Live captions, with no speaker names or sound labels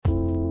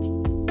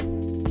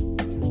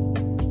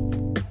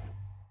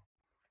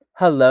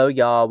Hello,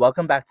 y'all.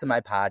 Welcome back to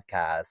my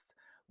podcast.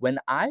 When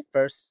I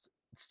first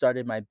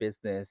started my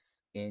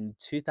business in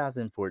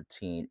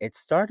 2014, it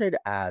started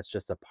as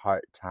just a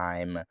part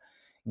time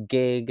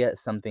gig,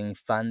 something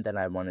fun that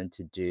I wanted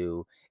to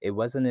do. It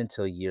wasn't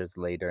until years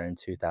later in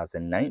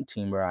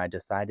 2019 where I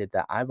decided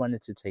that I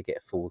wanted to take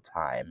it full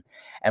time.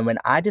 And when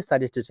I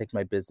decided to take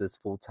my business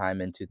full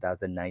time in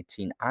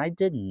 2019, I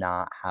did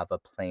not have a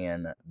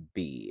plan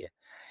B.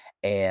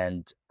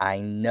 And I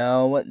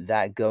know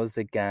that goes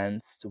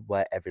against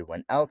what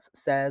everyone else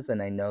says, and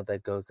I know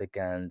that goes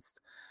against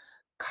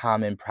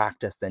common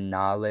practice and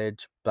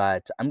knowledge,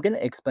 but I'm going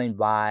to explain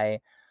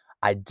why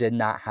I did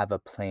not have a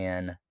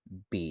plan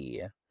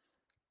B.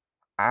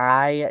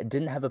 I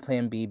didn't have a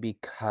plan B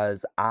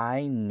because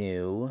I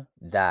knew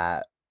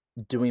that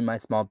doing my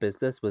small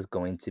business was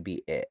going to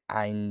be it.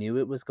 I knew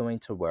it was going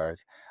to work.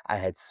 I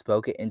had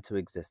spoke it into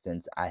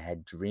existence. I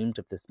had dreamed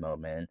of this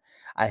moment.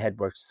 I had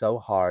worked so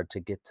hard to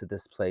get to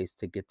this place,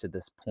 to get to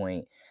this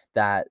point,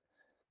 that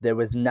there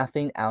was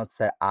nothing else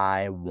that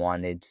I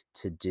wanted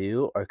to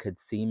do or could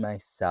see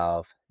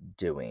myself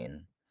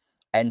doing.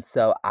 And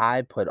so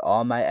I put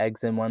all my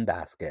eggs in one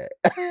basket.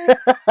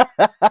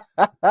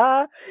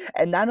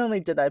 And not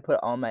only did I put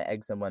all my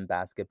eggs in one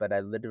basket, but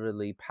I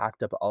literally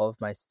packed up all of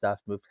my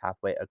stuff, moved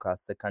halfway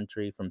across the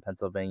country from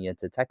Pennsylvania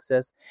to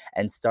Texas,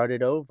 and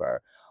started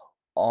over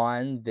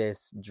on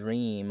this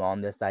dream,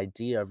 on this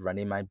idea of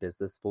running my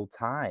business full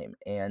time.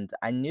 And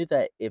I knew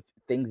that if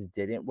things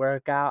didn't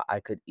work out, I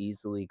could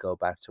easily go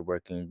back to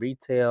working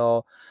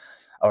retail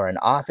or an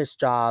office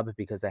job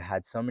because I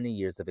had so many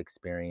years of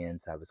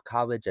experience. I was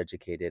college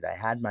educated, I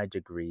had my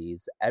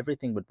degrees,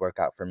 everything would work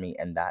out for me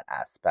in that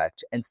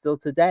aspect. And still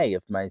today,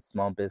 if my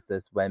small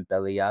business went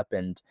belly up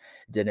and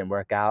didn't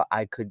work out,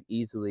 I could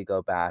easily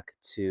go back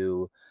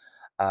to,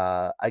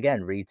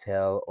 again,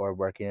 retail or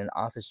working an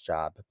office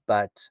job.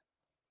 But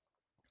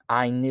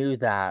I knew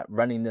that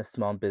running this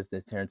small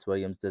business, Terrence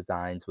Williams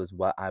Designs, was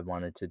what I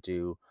wanted to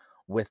do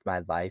with my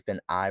life. And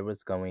I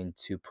was going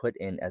to put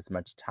in as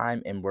much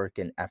time and work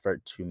and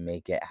effort to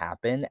make it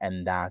happen.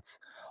 And that's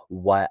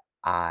what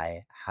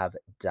I have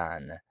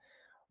done.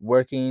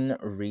 Working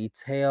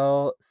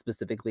retail,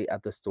 specifically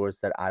at the stores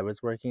that I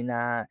was working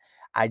at,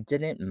 I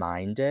didn't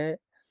mind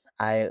it.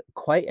 I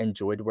quite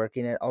enjoyed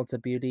working at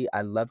Ulta Beauty.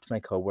 I loved my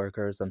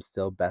coworkers. I'm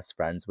still best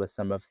friends with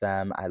some of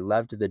them. I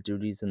loved the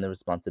duties and the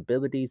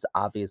responsibilities.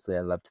 Obviously, I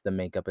loved the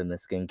makeup and the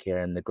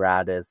skincare and the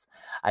gratis.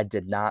 I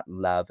did not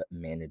love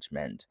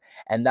management.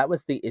 And that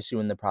was the issue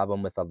and the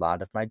problem with a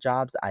lot of my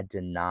jobs. I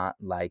did not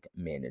like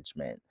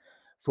management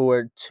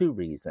for two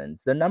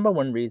reasons. The number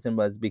one reason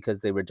was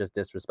because they were just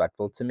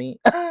disrespectful to me.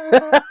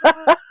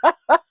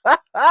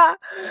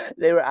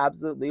 They were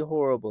absolutely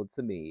horrible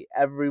to me,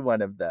 every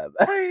one of them.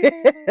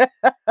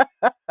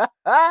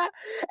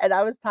 And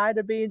I was tired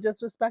of being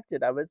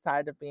disrespected. I was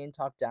tired of being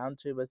talked down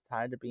to, was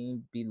tired of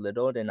being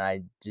belittled, and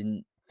I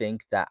didn't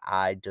think that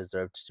I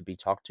deserved to be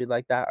talked to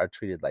like that or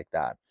treated like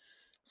that.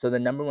 So the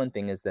number one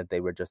thing is that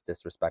they were just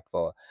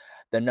disrespectful.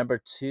 The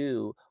number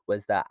two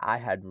was that I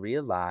had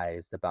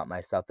realized about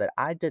myself that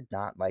I did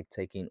not like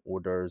taking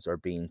orders or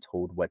being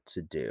told what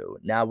to do.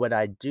 Now, would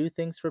I do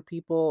things for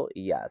people?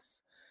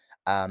 Yes.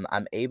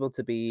 I'm able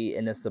to be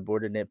in a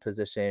subordinate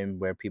position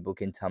where people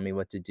can tell me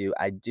what to do.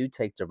 I do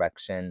take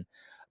direction,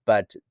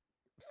 but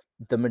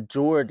the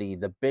majority,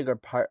 the bigger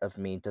part of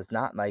me does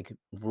not like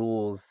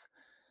rules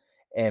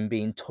and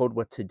being told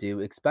what to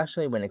do,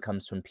 especially when it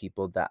comes from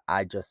people that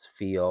I just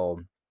feel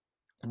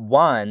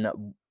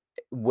one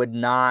would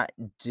not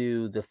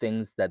do the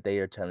things that they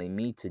are telling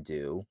me to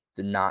do.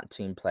 The not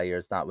team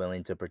players not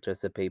willing to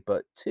participate,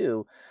 but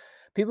two,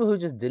 people who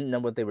just didn't know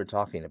what they were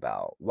talking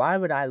about. Why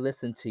would I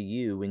listen to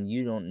you when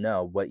you don't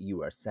know what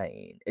you are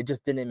saying? It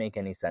just didn't make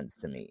any sense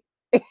to me.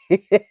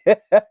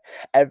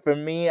 And for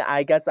me,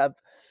 I guess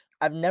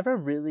I've never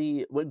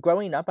really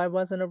growing up, I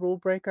wasn't a rule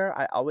breaker.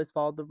 I always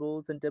followed the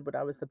rules and did what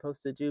I was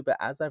supposed to do, but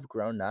as I've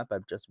grown up,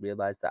 I've just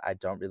realized that I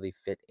don't really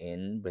fit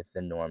in with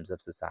the norms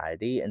of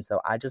society, and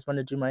so I just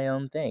wanna do my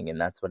own thing, and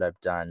that's what I've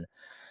done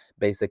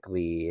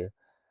basically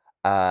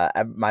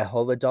my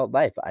whole adult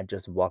life. I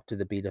just walked to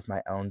the beat of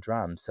my own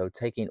drum. So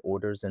taking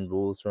orders and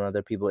rules from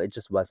other people, it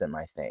just wasn't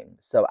my thing.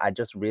 So I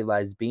just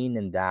realized being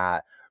in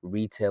that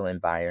retail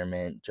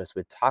environment, just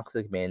with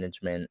toxic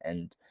management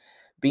and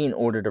being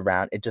ordered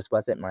around, it just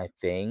wasn't my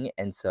thing.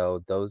 And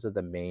so those are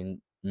the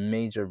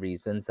major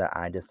reasons that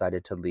I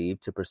decided to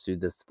leave to pursue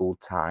this full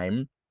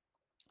time.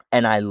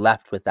 And I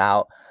left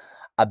without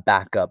a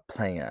backup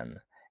plan.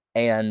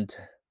 And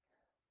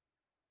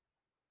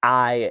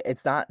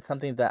it's not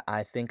something that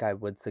I think I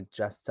would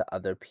suggest to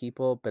other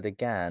people, but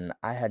again,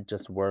 I had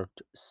just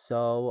worked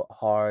so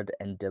hard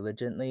and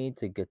diligently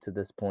to get to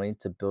this point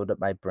to build up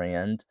my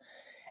brand,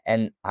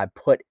 and I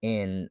put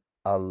in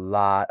a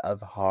lot of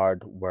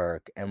hard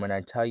work. And when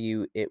I tell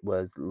you it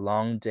was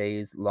long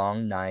days,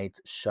 long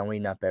nights,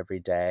 showing up every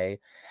day.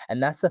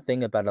 And that's the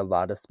thing about a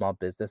lot of small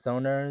business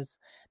owners.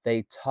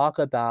 They talk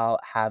about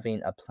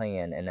having a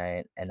plan and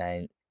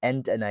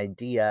an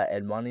idea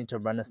and wanting to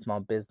run a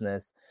small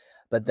business.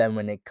 But then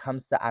when it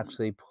comes to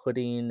actually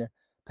putting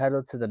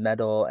pedal to the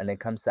metal and it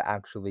comes to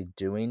actually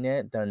doing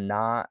it, they're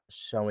not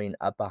showing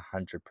up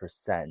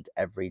 100%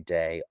 every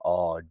day,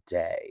 all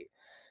day.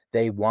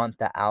 They want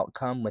the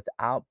outcome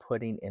without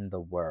putting in the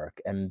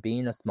work. And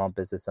being a small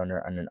business owner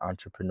and an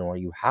entrepreneur,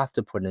 you have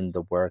to put in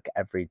the work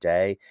every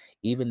day,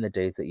 even the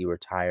days that you are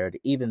tired,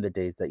 even the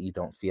days that you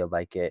don't feel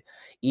like it,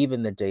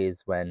 even the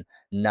days when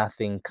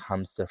nothing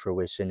comes to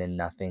fruition and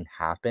nothing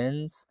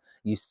happens.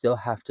 You still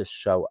have to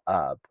show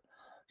up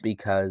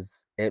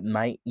because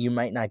you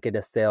might not get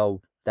a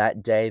sale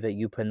that day that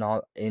you put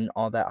in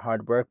all that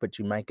hard work, but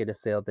you might get a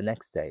sale the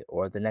next day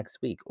or the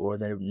next week or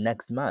the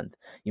next month.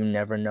 You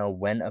never know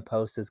when a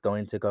post is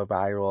going to go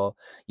viral.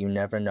 You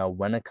never know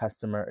when a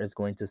customer is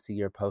going to see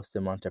your post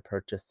and want to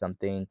purchase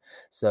something.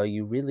 So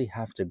you really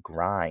have to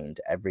grind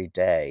every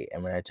day.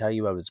 And when I tell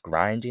you I was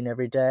grinding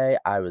every day,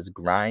 I was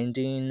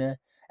grinding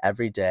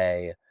every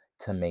day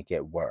to make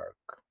it work.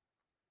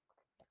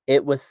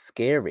 It was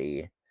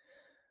scary.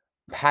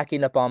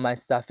 Packing up all my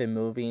stuff and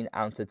moving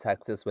out to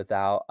Texas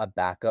without a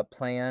backup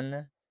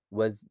plan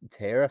was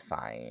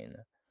terrifying.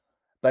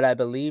 But I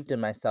believed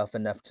in myself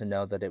enough to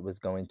know that it was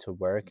going to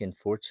work, and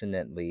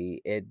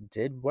fortunately, it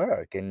did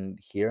work, and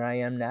here I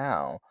am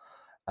now.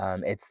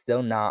 It's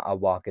still not a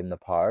walk in the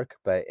park,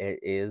 but it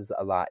is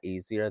a lot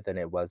easier than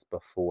it was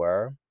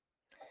before.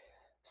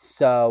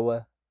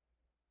 So,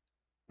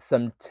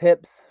 some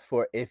tips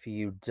for if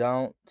you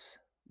don't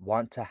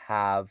want to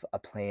have a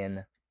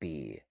plan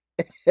B.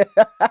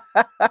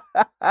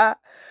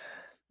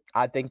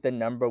 I think the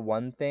number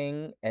one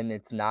thing, and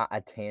it's not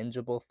a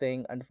tangible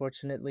thing,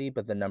 unfortunately,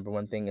 but the number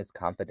one thing is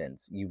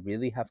confidence. You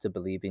really have to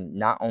believe in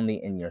not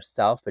only in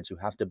yourself, but you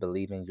have to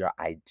believe in your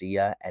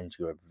idea and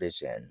your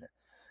vision.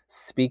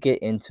 Speak it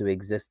into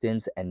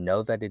existence and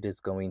know that it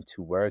is going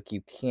to work.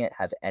 You can't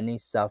have any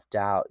self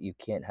doubt. You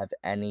can't have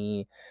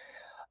any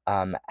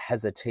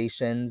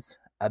hesitations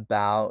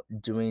about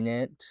doing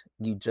it.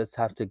 You just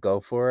have to go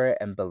for it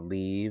and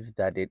believe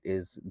that it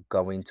is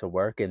going to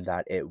work and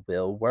that it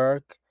will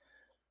work.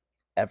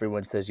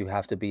 Everyone says you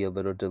have to be a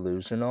little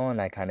delusional,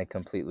 and I kind of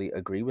completely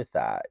agree with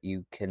that.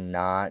 You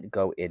cannot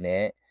go in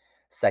it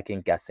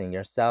second guessing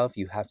yourself.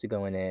 You have to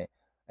go in it,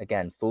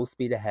 again, full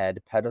speed ahead,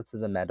 pedal to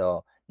the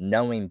metal,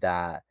 knowing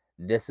that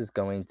this is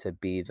going to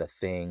be the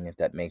thing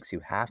that makes you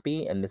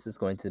happy, and this is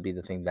going to be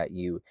the thing that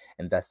you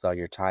invest all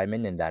your time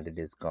in, and that it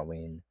is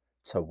going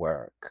to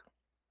work.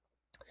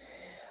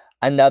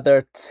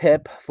 Another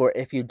tip for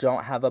if you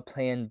don't have a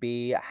plan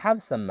B,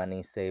 have some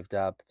money saved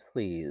up,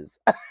 please.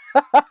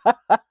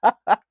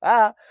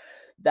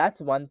 That's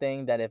one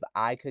thing that if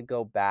I could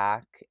go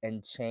back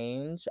and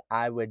change,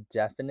 I would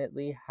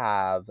definitely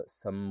have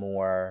some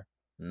more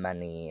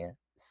money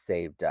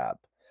saved up.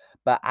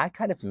 But I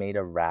kind of made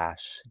a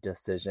rash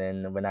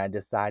decision when I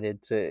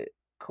decided to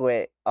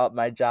quit all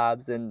my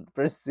jobs and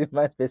pursue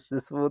my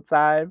business full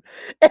time.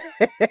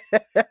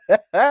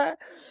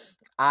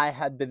 I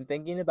had been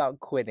thinking about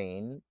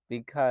quitting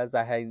because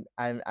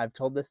I've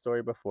told this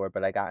story before,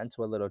 but I got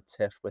into a little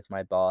tiff with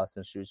my boss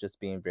and she was just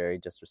being very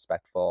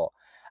disrespectful.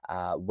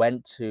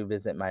 Went to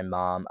visit my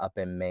mom up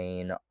in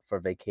Maine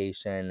for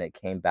vacation. It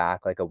came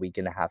back like a week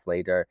and a half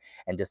later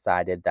and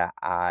decided that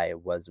I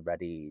was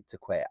ready to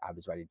quit. I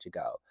was ready to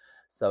go.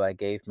 So I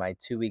gave my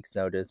 2 weeks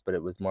notice, but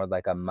it was more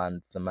like a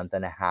month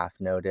and a half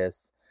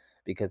notice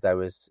because I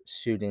was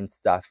shooting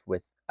stuff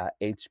with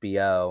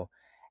HBO.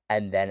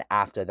 And then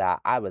after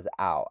that, I was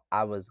out.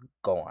 I was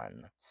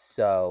gone.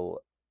 So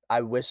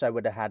I wish I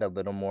would have had a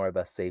little more of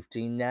a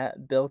safety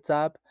net built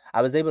up.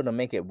 I was able to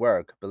make it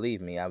work,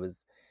 believe me. I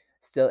was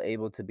still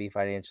able to be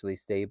financially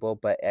stable,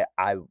 but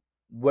I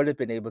would have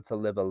been able to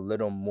live a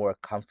little more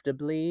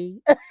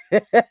comfortably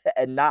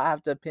and not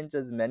have to pinch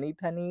as many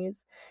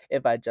pennies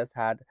if I just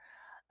had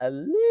a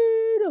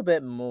little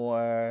bit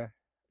more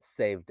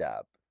saved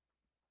up.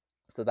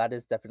 So that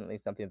is definitely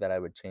something that I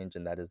would change,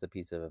 and that is a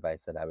piece of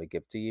advice that I would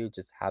give to you.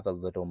 Just have a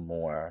little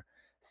more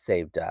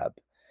saved up.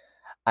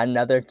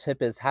 Another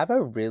tip is have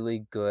a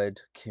really good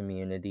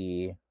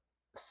community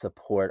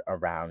support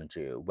around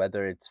you,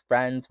 whether it's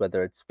friends,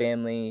 whether it's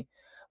family,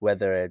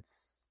 whether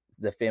it's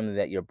the family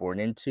that you're born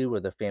into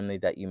or the family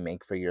that you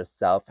make for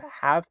yourself.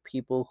 Have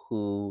people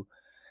who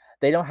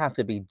they don't have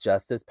to be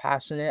just as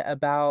passionate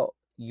about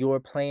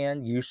your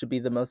plan. You should be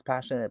the most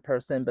passionate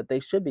person, but they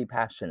should be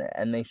passionate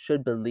and they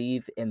should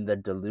believe in the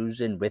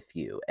delusion with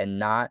you and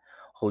not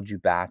hold you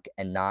back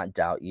and not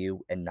doubt you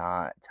and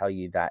not tell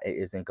you that it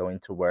isn't going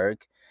to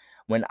work.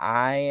 When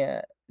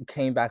I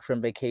came back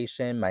from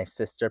vacation, my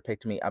sister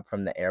picked me up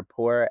from the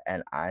airport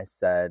and I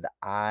said,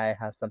 I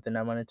have something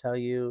I want to tell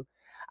you.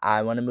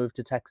 I want to move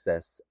to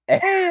Texas.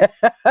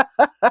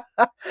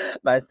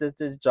 My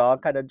sister's jaw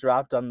kind of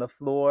dropped on the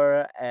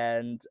floor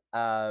and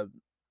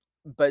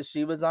but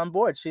she was on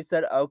board. She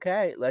said,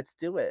 "Okay, let's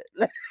do it."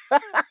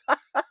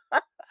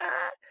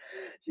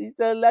 She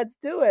said, "Let's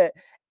do it."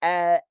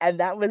 And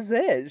that was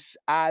it.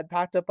 I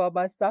packed up all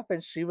my stuff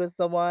and she was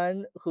the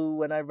one who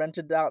when I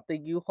rented out the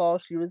U-Haul,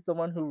 she was the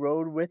one who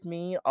rode with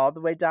me all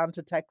the way down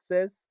to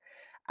Texas.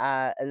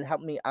 and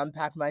helped me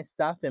unpack my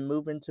stuff and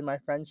move into my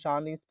friend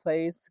Shawnee's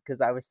place because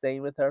I was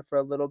staying with her for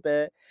a little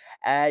bit.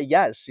 And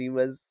yeah, she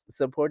was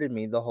supported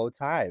me the whole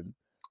time.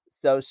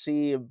 So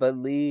she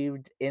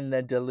believed in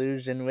the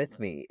delusion with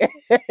me.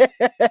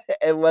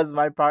 It was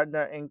my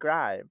partner in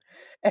crime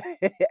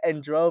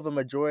and drove a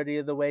majority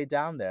of the way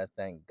down there,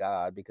 thank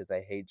God, because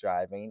I hate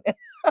driving.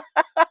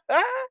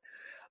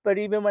 But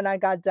even when I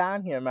got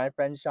down here, my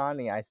friend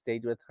Shawnee, I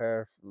stayed with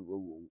her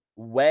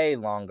way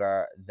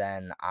longer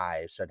than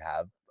I should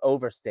have,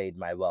 overstayed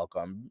my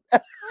welcome.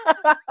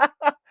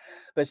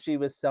 But she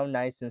was so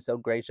nice and so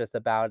gracious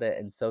about it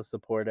and so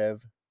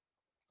supportive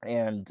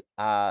and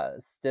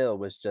still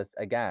was just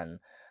again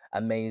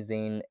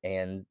amazing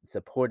and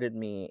supported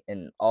me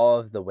in all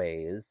of the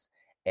ways,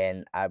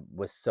 and I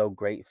was so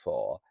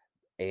grateful,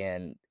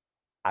 and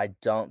I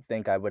don't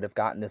think I would have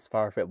gotten this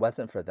far if it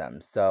wasn't for them.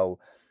 So,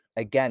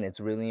 again, it's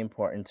really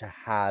important to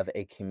have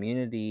a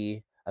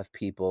community of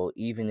people,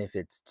 even if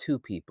it's two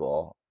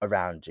people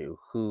around you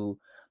who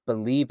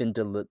believe in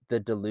the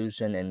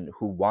delusion and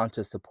who want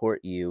to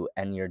support you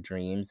and your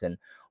dreams and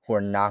who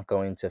are not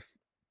going to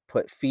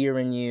put fear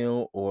in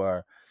you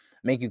or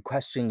make you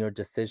question your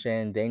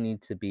decision. They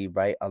need to be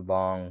right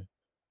along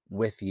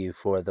with you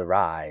for the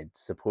ride,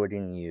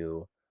 supporting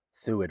you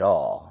through it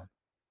all.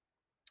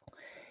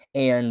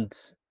 And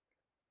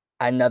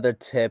another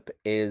tip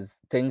is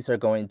things are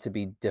going to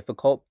be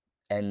difficult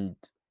and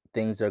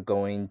things are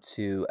going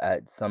to,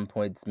 at some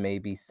points,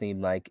 maybe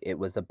seem like it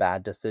was a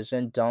bad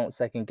decision. Don't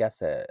second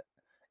guess it.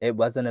 It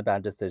wasn't a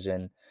bad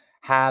decision.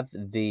 Have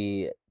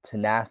the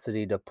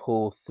tenacity to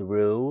pull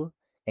through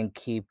and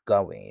keep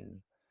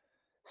going.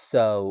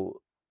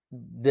 So,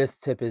 this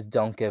tip is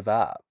don't give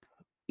up.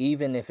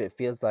 Even if it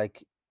feels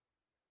like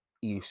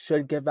you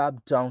should give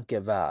up, don't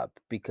give up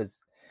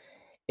because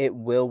it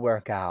will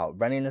work out.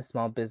 Running a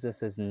small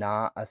business is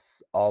not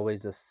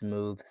always a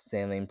smooth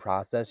sailing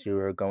process. You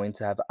are going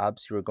to have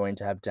ups, you are going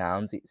to have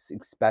downs,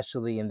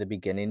 especially in the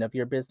beginning of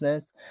your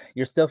business.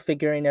 You're still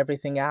figuring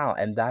everything out,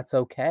 and that's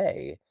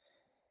okay.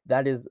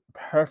 That is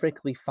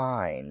perfectly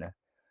fine.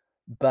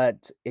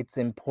 But it's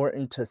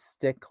important to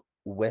stick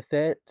with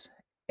it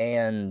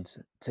and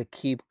to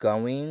keep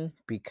going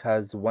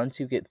because once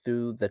you get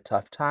through the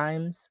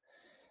times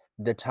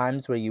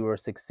where you are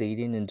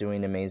succeeding and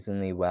doing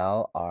amazingly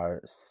well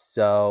are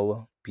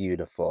so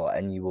beautiful,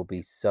 and you will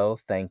be so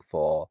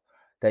thankful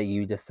that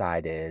you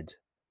decided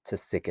to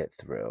stick it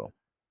through.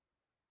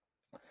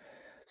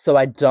 So,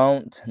 I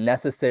don't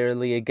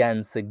necessarily,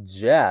 again,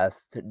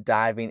 suggest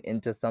diving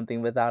into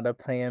something without a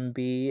plan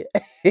B.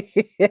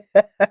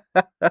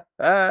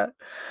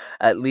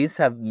 At least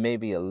have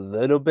maybe a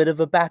little bit of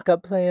a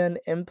backup plan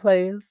in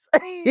place.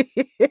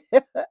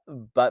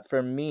 But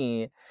for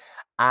me,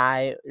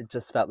 I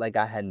just felt like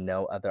I had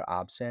no other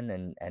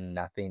option and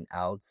nothing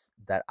else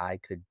that I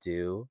could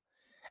do,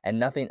 and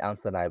nothing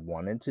else that I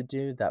wanted to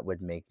do that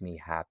would make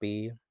me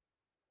happy.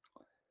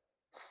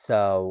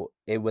 So,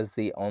 it was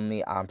the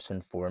only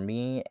option for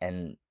me,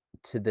 and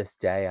to this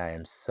day, I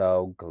am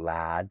so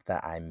glad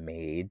that I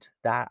made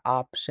that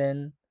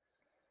option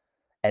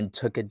and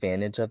took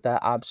advantage of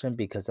that option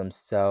because I'm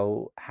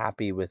so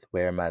happy with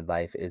where my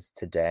life is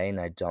today, and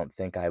I don't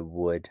think I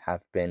would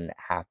have been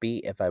happy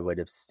if I would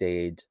have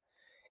stayed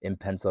in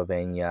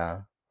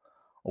Pennsylvania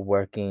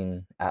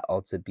working at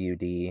Ulta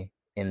Beauty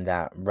in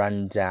that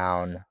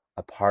rundown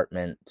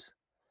apartment.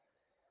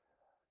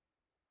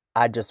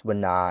 I just would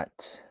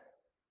not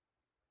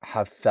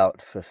have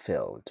felt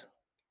fulfilled.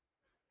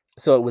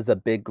 So it was a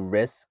big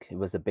risk, it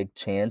was a big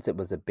chance, it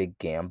was a big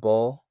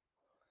gamble,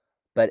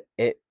 but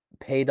it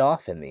paid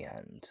off in the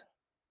end.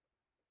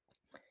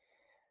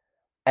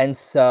 And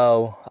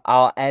so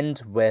I'll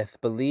end with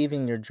believe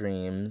in your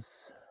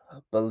dreams,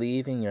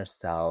 believe in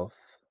yourself,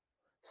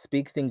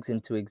 speak things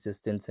into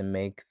existence and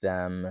make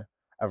them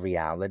a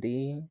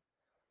reality.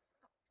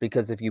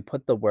 Because if you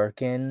put the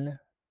work in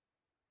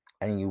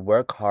and you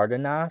work hard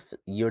enough,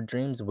 your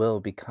dreams will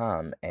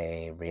become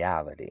a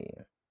reality.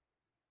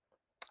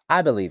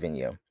 I believe in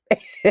you.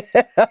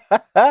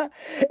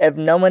 If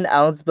no one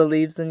else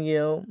believes in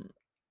you,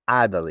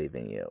 I believe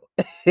in you.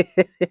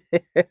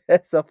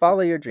 So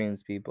follow your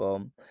dreams,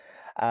 people.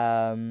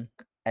 Um,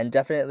 and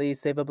definitely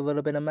save up a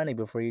little bit of money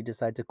before you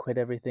decide to quit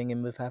everything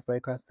and move halfway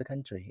across the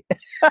country.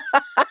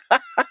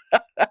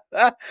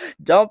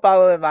 Don't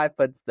follow in my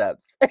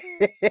footsteps.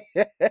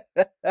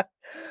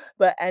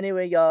 But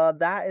anyway, y'all,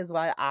 that is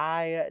why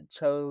I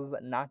chose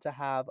not to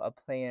have a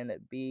plan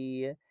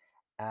B.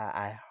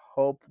 I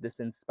hope this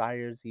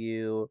inspires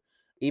you.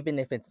 Even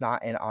if it's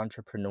not in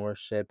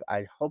entrepreneurship,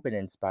 I hope it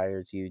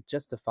inspires you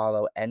just to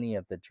follow any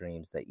of the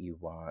dreams that you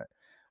want,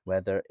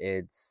 whether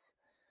it's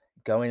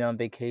going on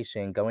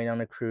vacation, going on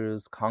a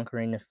cruise,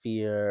 conquering a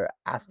fear,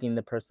 asking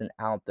the person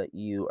out that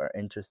you are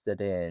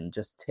interested in.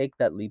 Just take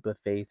that leap of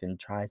faith and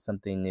try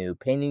something new.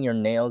 Painting your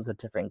nails a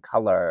different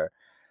color.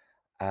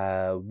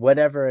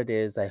 Whatever it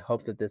is, I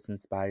hope that this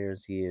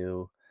inspires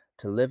you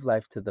to live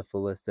life to the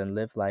fullest and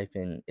live life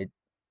in its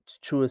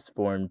truest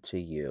form to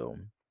you.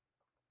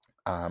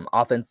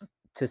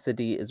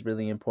 authenticity is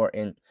really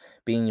important,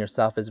 being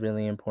yourself is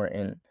really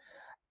important,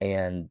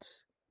 and,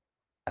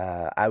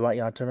 I want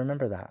y'all to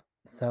remember that.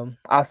 So,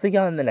 I'll see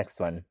y'all in the next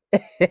one.